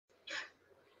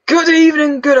Good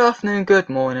evening, good afternoon, good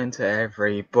morning to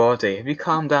everybody. Have you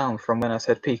calmed down from when I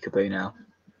said peekaboo now?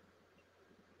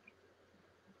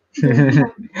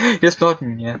 Just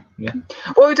nodding, yeah.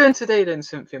 What are we doing today then,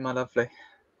 Cynthia, my lovely?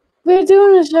 We're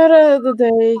doing a shout out of the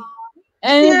day.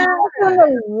 And if you don't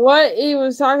know what he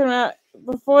was talking about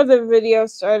before the video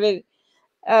started,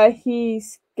 he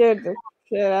scared the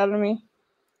shit out of me.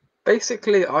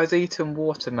 Basically, I was eating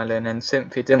watermelon and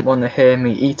Cynthia didn't want to hear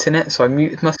me eating it, so I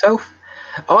muted myself.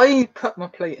 I put my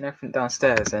plate and everything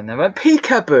downstairs and I went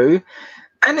peekaboo,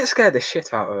 and it scared the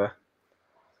shit out of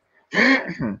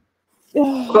her.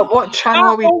 But what channel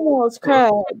are we? Almost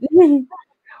cried.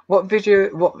 What video?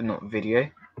 Not video.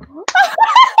 What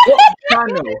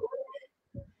channel?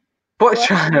 What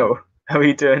channel are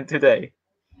we doing today?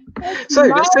 So,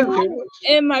 Mine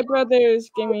and my brother's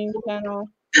gaming channel.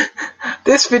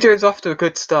 This video is off to a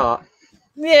good start.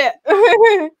 Yeah.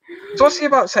 So what's the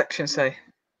about section say?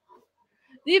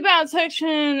 The about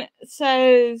section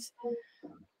says,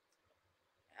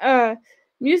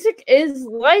 music is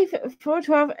life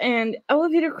 412 and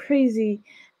elevator crazy.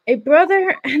 A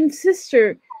brother and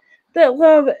sister that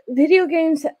love video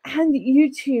games and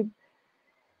YouTube.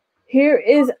 Here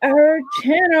is our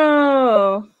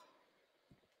channel.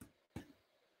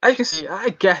 As you can see, I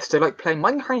guess they like playing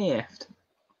Minecraft.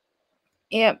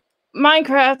 Yep,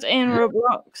 Minecraft and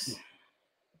Roblox.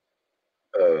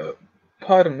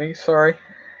 Pardon me, sorry.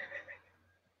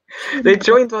 They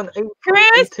joined on April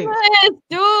 18th. Christmas,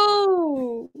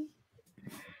 dude!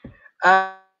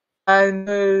 And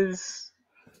there's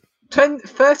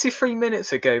 33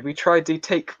 minutes ago, we tried to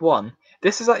take 1.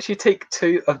 This is actually take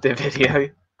 2 of the video.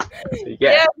 So,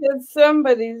 yeah,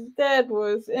 somebody's dad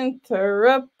was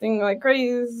interrupting like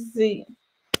crazy.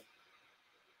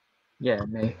 Yeah,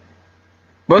 me.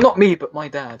 Well, not me, but my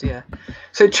dad, yeah.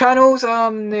 So channels,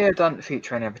 Nia doesn't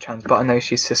feature any other channels, but I know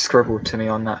she's just scribbled to me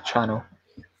on that channel.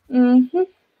 Mm-hmm.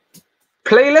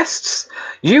 Playlists,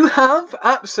 you have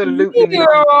absolutely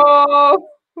no.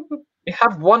 You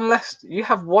have one less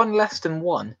than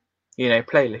one,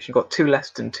 playlist. You've got 2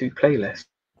 less than 2 playlists.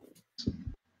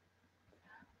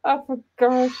 Oh my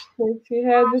gosh, you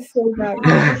had to say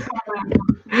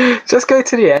that. Just go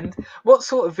to the end. What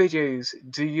sort of videos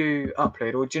do you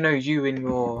upload, or do you know you and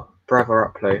your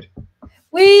brother upload?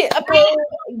 We upload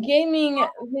gaming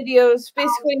videos,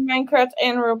 basically Minecraft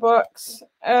and Roblox.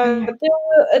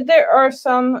 There are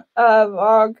some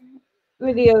vlog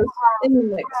videos in the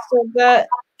mix, so that.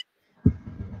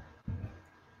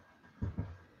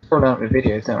 Scroll out the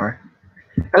videos, don't worry.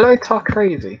 Hello, Talk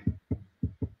Crazy.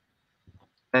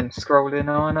 Then scrolling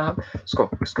on up,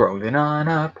 scrolling on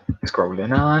up,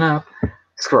 scrolling on up,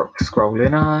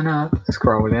 scrolling on up,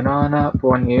 scrolling on up.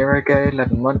 1 year ago,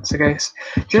 11 months ago.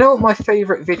 Do you know what my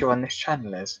favourite video on this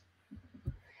channel is?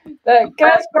 The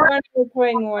Casper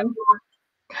playing one.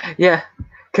 Yeah,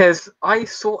 because I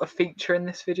saw a feature in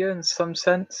this video in some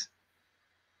sense.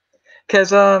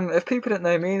 Because if people don't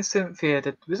know, me and Cynthia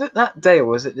was it that day or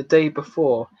was it the day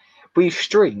before? We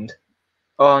streamed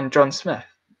on John Smith.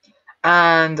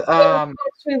 And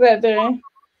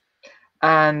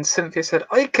and Cynthia said,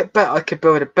 I could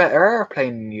build a better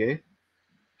airplane than you.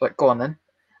 Like, go on then.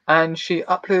 And she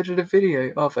uploaded a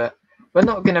video of it. We're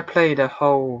not gonna play the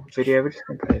whole video, we're just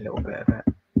gonna play a little bit of it.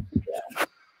 Yeah.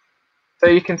 So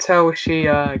you can tell she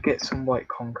gets some white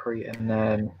concrete, and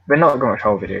then we're not gonna watch the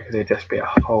whole video because it'd just be a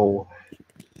whole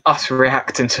us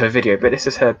reacting to a video, but this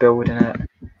is her building it.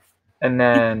 And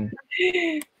then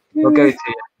we'll go to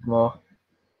more.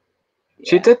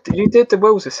 You did the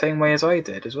wheels the same way as I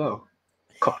did as well.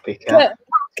 Copycat.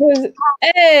 Because,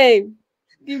 hey,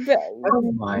 you bet.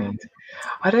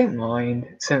 I don't mind,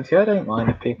 Cynthia. I don't mind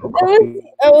if people copy. That was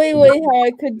the only way how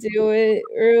I could do it,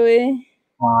 really.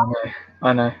 Oh,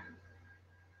 I know.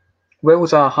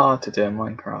 Wheels are hard to do in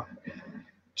Minecraft. Do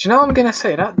you know what I'm gonna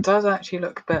say? That does actually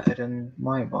look better than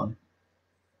my one.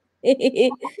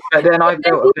 But then I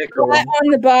built a bigger one. On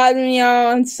the bottom,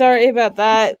 y'all. I'm sorry about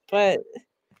that, but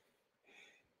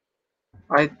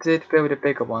I did build a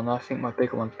bigger one. I think my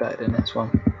bigger one's better than this one.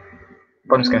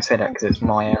 But I'm just going to say that because it's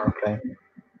my aeroplane.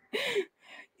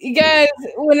 You guys,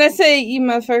 when I say you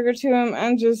motherfucker to him,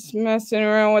 I'm just messing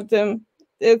around with them.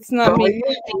 It's not me.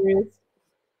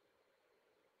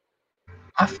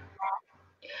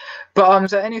 But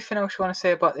is there anything else you want to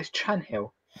say about this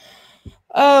channel?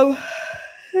 Apart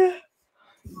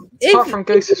from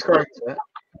go subscribe to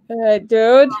it.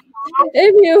 Dude,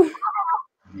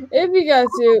 if you guys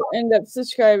do end up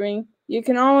subscribing, you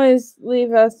can always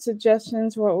leave us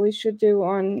suggestions what we should do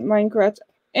on Minecraft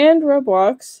and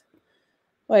Roblox.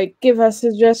 like give us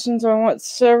suggestions on what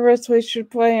servers we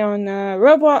should play on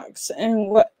Roblox and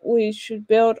what we should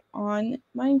build on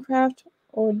Minecraft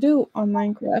or do on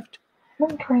Minecraft.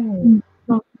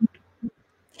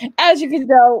 As you can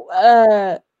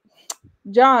tell,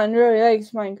 John really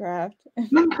likes Minecraft.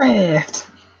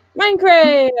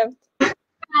 Minecraft!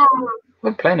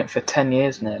 We're playing it for 10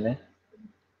 years nearly.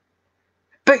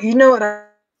 But you know what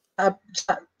do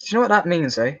you know what that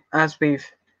means, though? As we've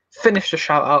finished the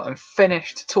shout out and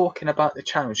finished talking about the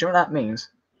channel, do you know what that means?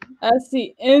 That's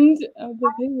the end of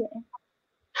the video.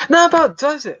 That about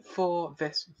does it for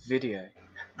this video.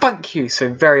 Thank you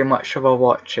so very much for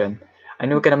watching.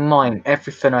 And you're going to mind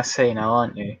everything I say now,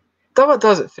 aren't you? That about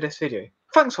does it for this video.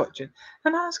 Thanks for watching.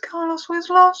 And as Carlos always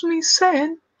loves me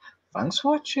saying, thanks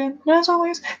for watching. And as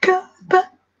always, goodbye.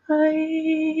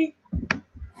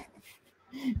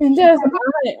 And as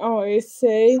I always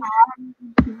say,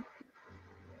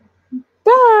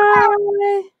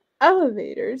 bye,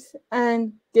 elevators,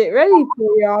 and get ready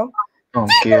for y'all. Oh,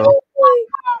 Gil.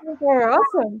 They're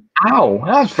awesome. Ow,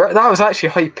 that was actually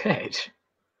high pitch.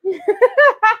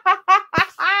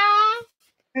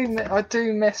 I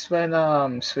do miss when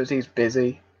Swizzy's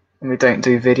busy and we don't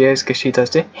do videos because she does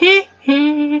the hee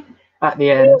hee at the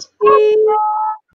end.